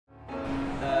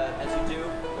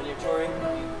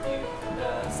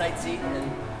sightsee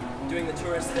and doing the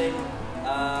tourist thing.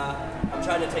 I'm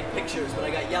trying to take pictures, but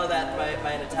I got yelled at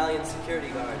by an Italian security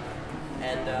guard,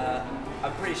 and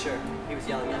I'm pretty sure he was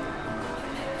yelling at me,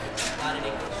 not in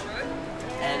English.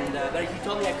 And but he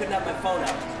told me I couldn't have my phone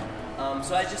out,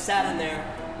 so I just sat in there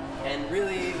and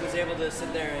really was able to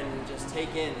sit there and just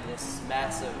take in this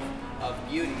mass of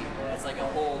beauty. It's like a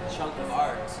whole chunk of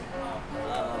art.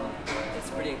 It's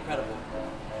pretty incredible,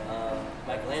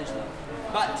 Michelangelo.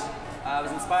 But I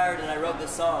was inspired and I wrote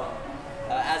this song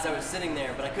as I was sitting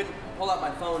there, but I couldn't pull out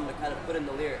my phone to kind of put in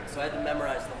the lyrics, so I had to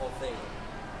memorize the whole thing.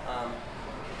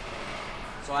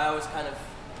 So I always kind of,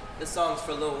 this song's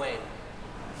for Lil Wayne.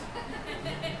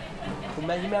 He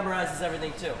memorizes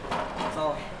everything too. It's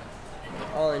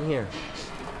all in here.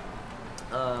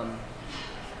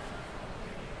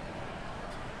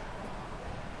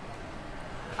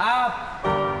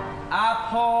 I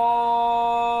pour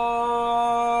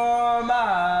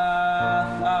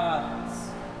my thoughts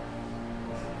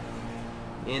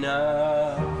in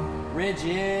a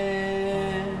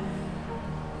rigid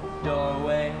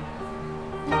doorway,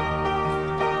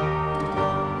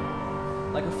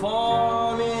 like a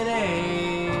form in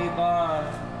a barn.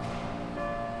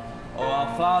 Oh,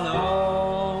 I'll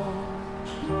follow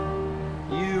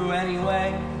you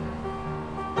anyway,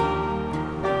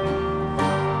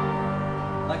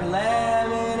 like a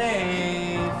lamb in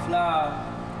a flock.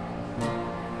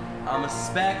 I'm a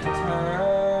spectre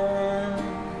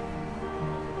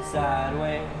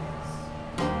sideways.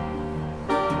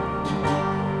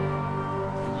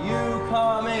 You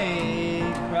come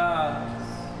across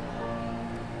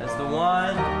as the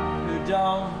one who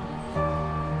don't